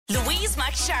Louise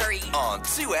McSharry on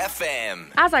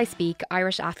 2FM. As I speak,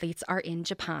 Irish athletes are in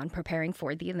Japan preparing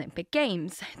for the Olympic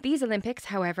Games. These Olympics,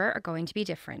 however, are going to be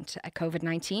different.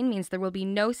 COVID-19 means there will be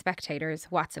no spectators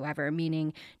whatsoever,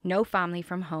 meaning no family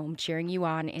from home cheering you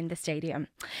on in the stadium.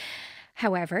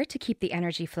 However, to keep the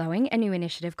energy flowing, a new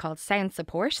initiative called Sound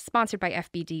Support, sponsored by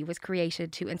FBD, was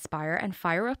created to inspire and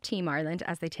fire up Team Ireland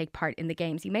as they take part in the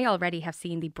Games. You may already have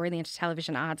seen the brilliant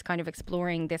television ads kind of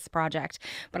exploring this project,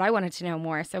 but I wanted to know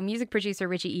more. So music producer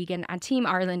Richie Egan and Team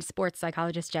Ireland sports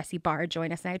psychologist Jessie Barr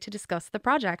join us now to discuss the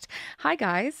project. Hi,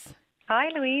 guys. Hi,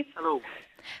 Louise. Hello.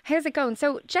 How's it going?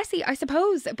 So, Jessie, I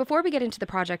suppose before we get into the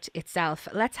project itself,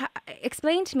 let's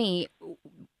explain to me.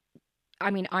 I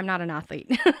mean, I'm not an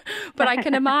athlete, but I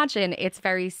can imagine it's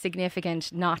very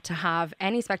significant not to have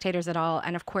any spectators at all,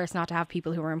 and of course not to have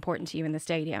people who are important to you in the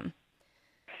stadium.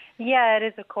 Yeah, it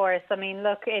is, of course. I mean,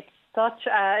 look, it's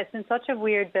been such a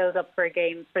weird build-up for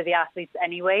games for the athletes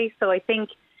anyway, so I think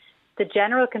the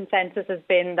general consensus has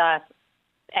been that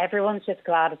everyone's just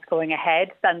glad it's going ahead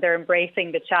and they're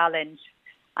embracing the challenge.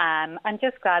 And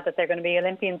just glad that they're going to be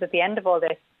Olympians at the end of all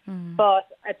this. But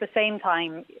at the same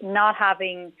time, not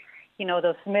having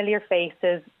those familiar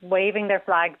faces, waving their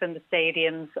flags in the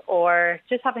stadiums, or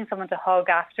just having someone to hug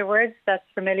afterwards that's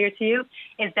familiar to you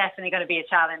is definitely going to be a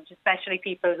challenge, especially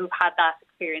people who've had that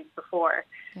experience before.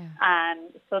 Yeah.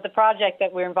 And so the project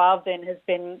that we're involved in has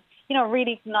been, a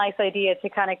really nice idea to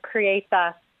kind of create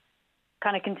that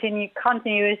kind of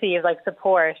continuity of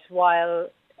support while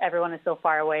everyone is so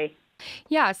far away.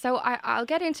 Yeah, so I'll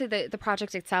get into the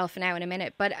project itself now in a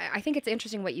minute, but I think it's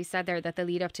interesting what you said there, that the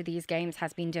lead up to these games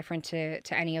has been different to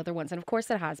any other ones. And of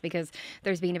course it has, because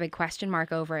there's been a big question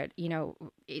mark over it,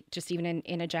 just even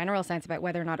in a general sense about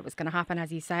whether or not it was going to happen,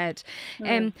 as you said.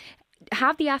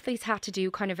 Have the athletes had to do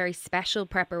kind of very special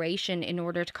preparation in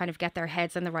order to kind of get their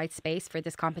heads in the right space for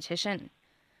this competition?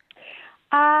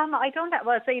 I don't know.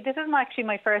 Well, so this is actually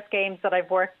my first games that I've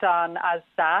worked on as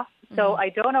staff, so I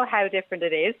don't know how different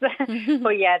it is.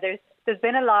 But yeah, there's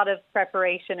been a lot of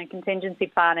preparation and contingency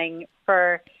planning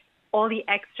for all the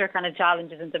extra kind of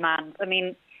challenges and demands. I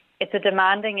mean, it's a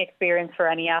demanding experience for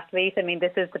any athlete. I mean,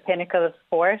 this is the pinnacle of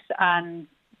sport, and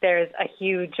there's a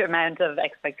huge amount of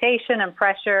expectation and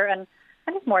pressure and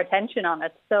just more attention on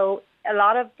it. So a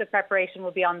lot of the preparation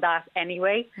will be on that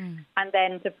anyway. And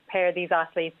then to prepare these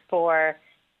athletes for,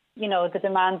 the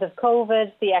demands of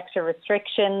COVID, the extra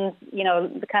restrictions,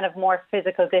 the kind of more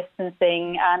physical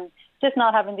distancing, and just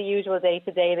not having the usual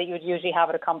day-to-day that you would usually have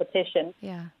at a competition.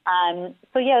 Yeah.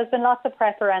 So yeah, there's been lots of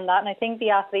prep around that, and I think the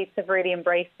athletes have really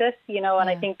embraced it, and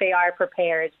I think they are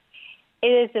prepared. It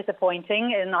is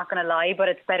disappointing, I'm not going to lie, but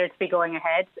it's better to be going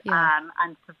ahead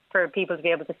and for people to be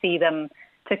able to see them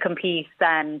to compete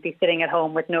than be sitting at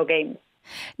home with no games.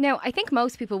 Now, I think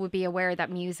most people would be aware that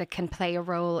music can play a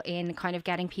role in kind of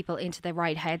getting people into the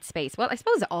right headspace. Well, I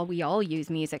suppose we all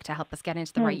use music to help us get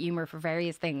into the right humour for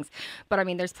various things. But I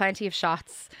mean, there's plenty of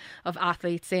shots of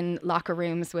athletes in locker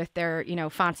rooms with their,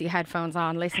 fancy headphones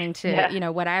on, listening to,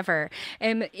 whatever.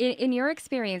 In your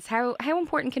experience, how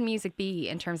important can music be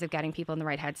in terms of getting people in the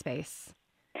right headspace?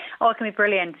 Oh, it can be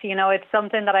brilliant. It's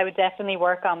something that I would definitely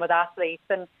work on with athletes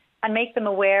and make them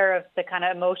aware of the kind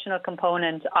of emotional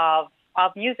component of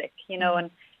music,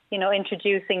 and,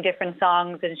 introducing different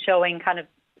songs and showing kind of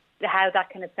how that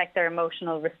can affect their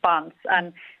emotional response.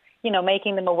 And,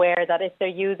 making them aware that if they're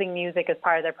using music as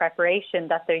part of their preparation,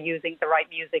 that they're using the right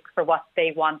music for what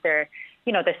they want their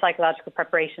psychological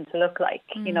preparation to look like.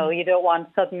 You don't want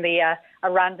suddenly a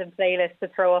random playlist to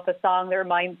throw up a song that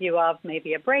reminds you of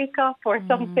maybe a breakup or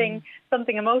something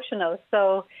emotional.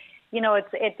 So,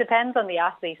 it depends on the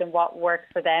athlete and what works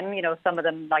for them. Some of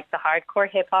them like the hardcore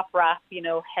hip hop rap,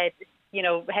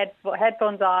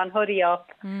 headphones on, hoodie up.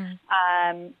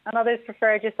 And others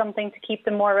prefer just something to keep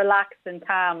them more relaxed and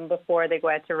calm before they go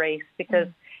out to race, because,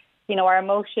 our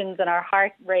emotions and our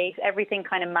heart rate, everything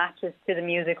kind of matches to the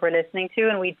music we're listening to.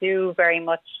 And we do very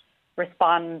much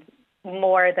respond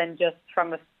more than just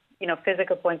from a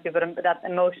physical point of view, but that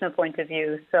emotional point of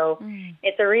view. So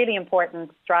it's a really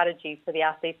important strategy for the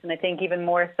athletes. And I think even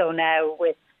more so now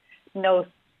with no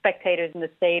spectators in the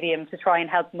stadium to try and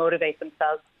help motivate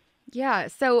themselves. Yeah,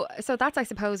 so that's, I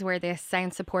suppose, where this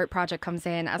Sound Support project comes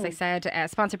in, as I said,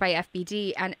 sponsored by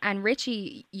FBD. And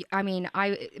Richie, I mean,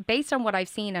 based on what I've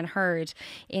seen and heard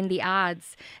in the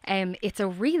ads, it's a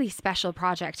really special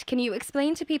project. Can you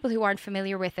explain to people who aren't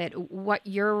familiar with it what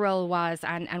your role was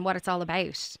and what it's all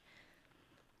about?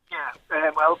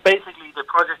 Yeah, well, basically the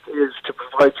project is to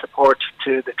provide support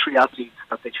to the three athletes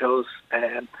that they chose.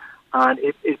 And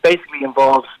it basically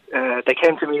involves, they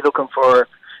came to me looking for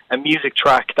a music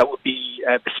track that would be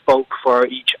bespoke for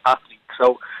each athlete.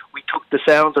 So we took the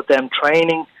sounds of them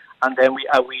training, and then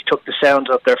we took the sounds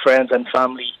of their friends and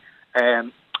family,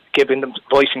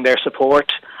 voicing their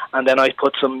support, and then I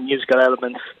put some musical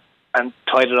elements and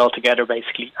tied it all together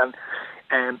basically,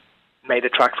 and made a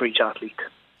track for each athlete.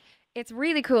 It's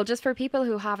really cool. Just for people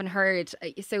who haven't heard,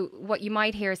 so what you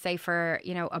might hear, say for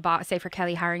say for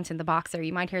Kelly Harrington, the boxer,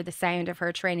 you might hear the sound of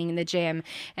her training in the gym,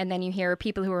 and then you hear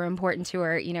people who are important to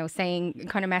her, saying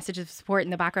kind of messages of support in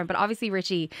the background. But obviously,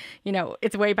 Richie,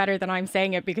 it's way better than I'm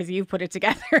saying it because you've put it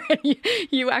together and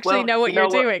you actually know what you're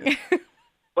doing.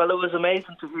 Well, it was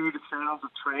amazing to hear the sounds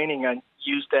of training and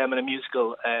use them in a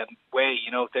musical way.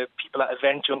 The people at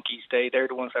Event Junkies, they're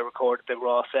the ones that recorded the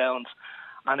raw sounds.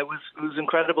 And it was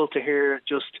incredible to hear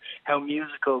just how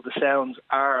musical the sounds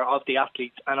are of the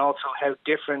athletes, and also how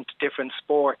different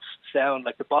sports sound.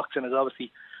 Like the boxing is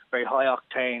obviously very high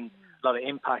octane, a lot of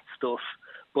impact stuff.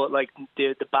 But like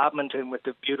the badminton with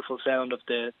the beautiful sound of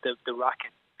the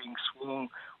racket being swung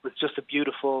was just a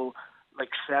beautiful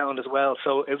sound as well.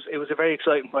 So it was a very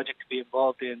exciting project to be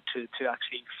involved in, to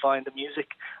actually find the music,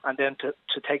 and then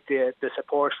to take the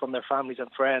support from their families and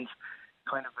friends.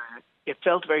 It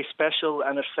felt very special,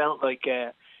 and it felt like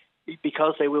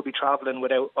because they will be travelling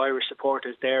without Irish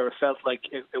supporters there, it felt like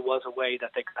it was a way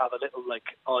that they could have a little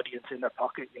audience in their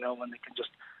pocket, when they can just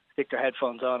stick their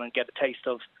headphones on and get a taste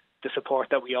of the support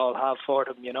that we all have for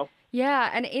them, Yeah,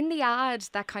 and in the ad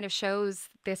that kind of shows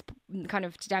this, kind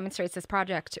of demonstrates this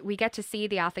project, we get to see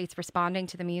the athletes responding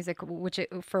to the music, which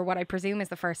for what I presume is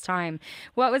the first time.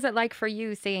 What was it like for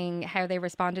you seeing how they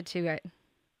responded to it?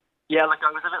 Yeah, I was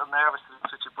a little nervous to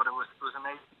switch it, but it was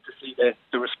amazing to see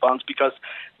the response, because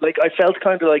I felt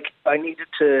kind of like I needed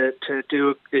to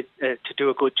do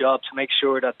a good job to make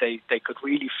sure that they could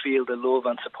really feel the love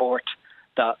and support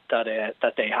that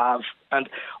they have. And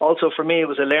also for me, it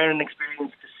was a learning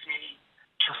experience to see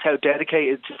just how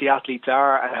dedicated the athletes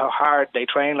are and how hard they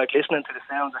train. Listening to the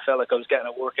sounds, I felt like I was getting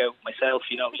a workout myself,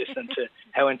 listening to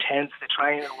how intense the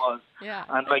training was. Yeah.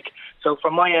 And so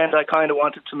from my end, I kind of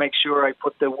wanted to make sure I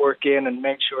put the work in and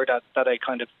made sure that I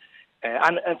kind of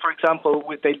and for example,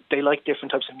 they like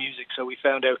different types of music, so we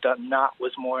found out that Nat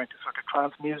was more into sort of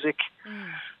trance music.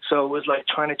 So it was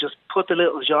trying to just put the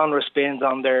little genre spins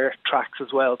on their tracks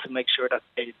as well to make sure that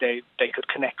they could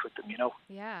connect with them,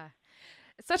 Yeah.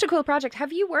 It's such a cool project.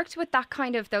 Have you worked with those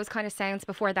kind of sounds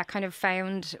before? That kind of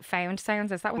found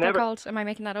sounds? Is that what they're called? Am I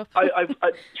making that up?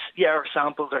 Or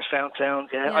samples or found sounds.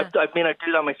 Yeah. I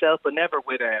do that myself, but never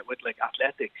with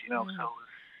athletics. So it was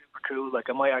super cool.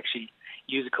 I might actually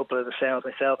use a couple of the sounds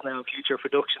myself now in future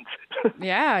productions.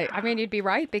 Yeah, you'd be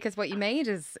right, because what you made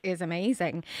is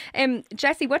amazing.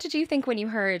 Jessie, what did you think when you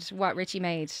heard what Richie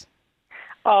made?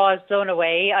 Oh, I was blown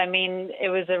away. It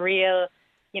was a real,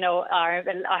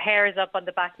 our hair is up on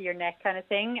the back of your neck kind of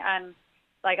thing. And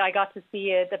I got to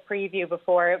see the preview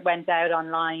before it went out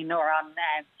online or on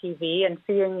TV, and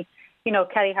seeing,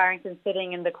 Kelly Harrington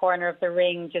sitting in the corner of the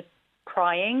ring just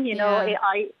crying,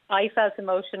 I felt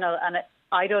emotional, and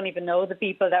I don't even know the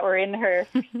people that were in her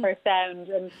sound.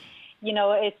 And,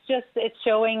 it's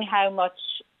showing how much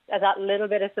that little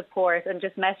bit of support and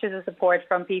just messages of support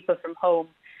from people from home,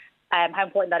 how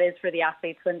important that is for the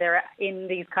athletes when they're in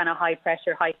these kind of high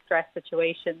pressure, high stress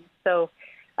situations. So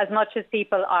as much as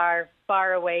people are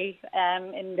far away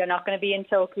and they're not going to be in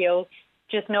Tokyo,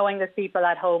 just knowing there's people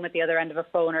at home at the other end of a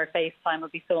phone or a FaceTime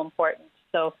would be so important.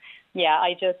 So yeah,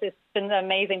 it's been an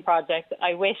amazing project.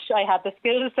 I wish I had the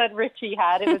skills that Richie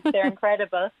had. They're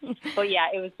incredible. But yeah,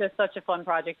 it was just such a fun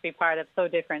project to be part of, so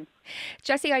different.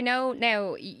 Jessie, I know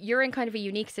now you're in kind of a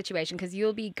unique situation because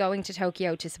you'll be going to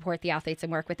Tokyo to support the athletes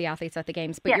and work with the athletes at the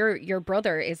Games, but your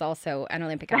brother is also an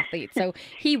Olympic athlete, so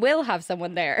he will have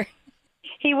someone there.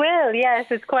 He will, yes.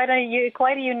 It's quite a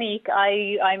unique.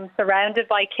 I'm surrounded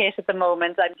by kit at the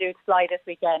moment. I'm due to fly this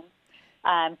weekend.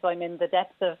 So I'm in the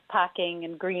depths of packing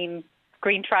and green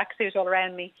tracksuit all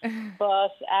around me.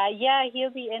 But he'll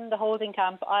be in the holding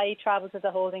camp. I travel to the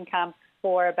holding camp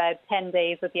for about 10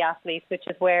 days with the athletes, which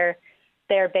is where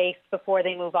they're based before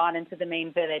they move on into the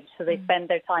main village. So they spend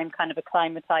their time kind of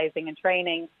acclimatizing and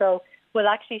training. So we'll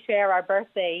actually share our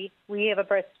birthday. We have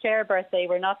share a birthday.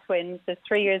 We're not twins. There's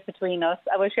 3 years between us.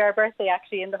 I will share our birthday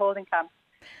actually in the holding camp.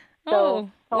 So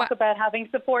talk about having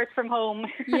support from home.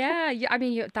 Yeah,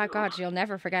 God, you'll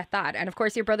never forget that. And of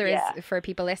course, your brother is, for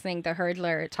people listening, the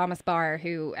hurdler Thomas Barr,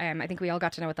 who I think we all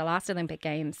got to know at the last Olympic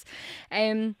Games.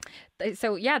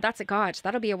 So yeah,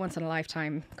 that'll be a once in a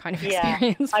lifetime kind of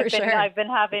experience for sure. I've been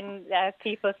having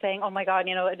people saying, "Oh my God,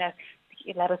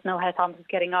 let us know how Thomas is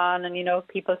getting on," and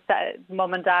people,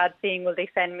 mum and dad, seeing will they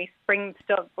send me spring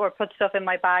stuff or put stuff in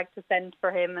my bag to send for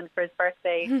him and for his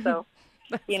birthday. So.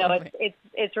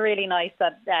 it's really nice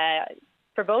that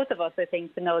for both of us, I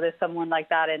think, to know there's someone like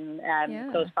that in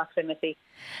close proximity.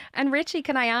 And Richie,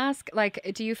 can I ask,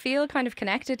 do you feel kind of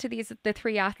connected to the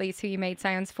three athletes who you made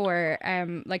sounds for?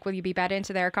 Will you be bet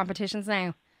into their competitions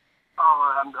now?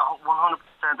 Oh, I'm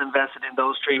 100% invested in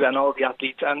those three and all the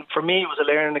athletes. And for me, it was a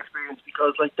learning experience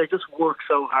because, they just work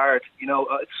so hard.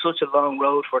 It's such a long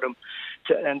road for them,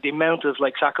 and the amount of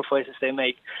sacrifices they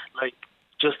make,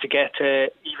 just to get to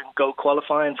even go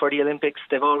qualifying for the Olympics,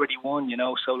 they've already won.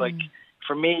 So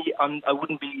for me, I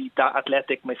wouldn't be that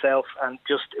athletic myself, and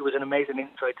it was an amazing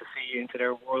insight to see into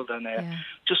their world, and I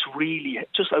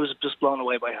was just blown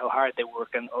away by how hard they work,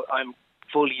 and I'm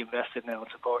fully invested now in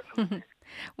supporting them.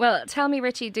 Well, tell me,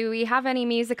 Richie, do we have any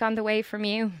music on the way from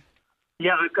you?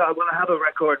 Yeah, I have a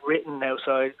record written now,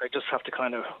 so I just have to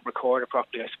kind of record it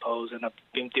properly, I suppose, and I've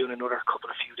been doing a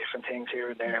few different things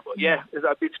here and there. But yeah,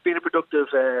 it's been a productive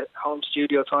home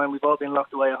studio time. We've all been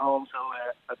locked away at home, so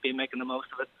I've been making the most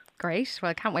of it. Great. Well,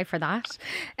 I can't wait for that.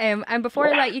 And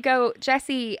before I let you go,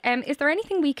 Jessie, is there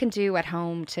anything we can do at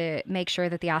home to make sure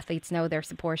that the athletes know they're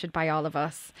supported by all of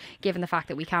us, given the fact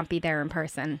that we can't be there in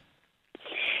person?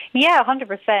 Yeah,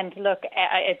 100%. Look,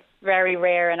 it's very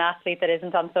rare an athlete that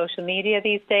isn't on social media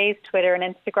these days, Twitter and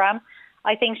Instagram.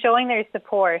 I think showing their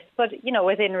support, but,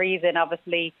 within reason,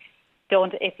 obviously,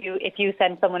 if you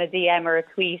send someone a DM or a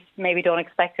tweet, maybe don't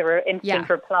expect an instant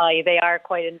reply. They are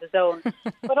quite in the zone.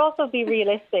 But also be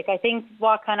realistic. I think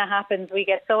what kind of happens, we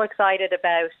get so excited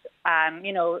about,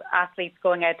 athletes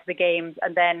going out to the games,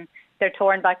 and then they're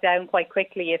torn back down quite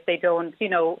quickly if they don't,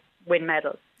 win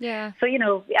medals. Yeah. So,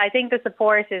 I think the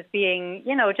support is being,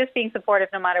 just being supportive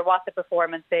no matter what the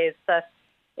performance is, that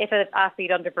if an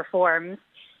athlete underperforms,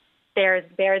 they're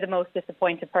the most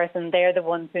disappointed person. They're the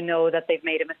ones who know that they've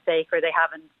made a mistake or they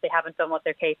haven't done what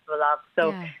they're capable of.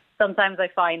 So sometimes I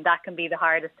find that can be the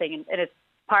hardest thing, and it's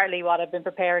partly what I've been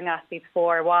preparing athletes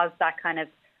for, was that kind of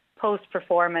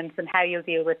post-performance and how you'll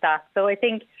deal with that. So I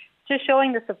think just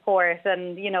showing the support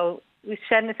and,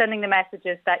 sending the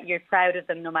messages that you're proud of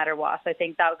them no matter what. I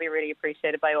think that would be really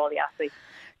appreciated by all the athletes.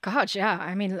 God, yeah.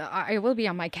 I mean, I will be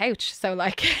on my couch, so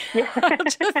I'll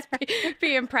just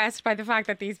be impressed by the fact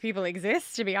that these people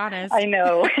exist, to be honest. I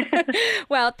know.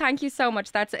 Well, thank you so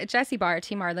much. That's Jessie Barr,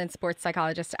 Team Ireland sports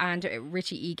psychologist, and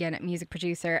Richie Egan, music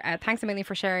producer. Thanks a million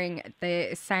for sharing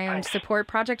the sound support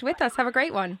project with us. Have a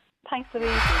great one. Thanks,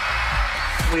 Louise.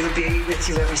 We'll be with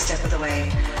you every step of the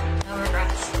way. No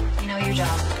regrets. You know your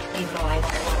job. You go out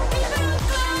there.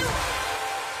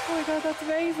 Oh my God, that's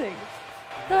amazing.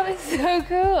 That is so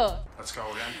cool. Let's go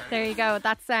again. There you go.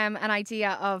 That's an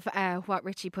idea of what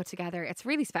Richie put together. It's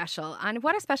really special. And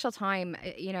what a special time.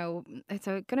 It's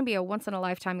going to be a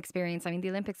once-in-a-lifetime experience. I mean, the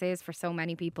Olympics is for so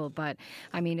many people, but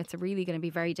I mean, it's really going to be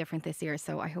very different this year.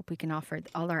 So I hope we can offer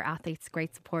all our athletes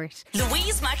great support.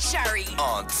 Louise McSharry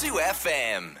on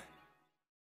 2FM.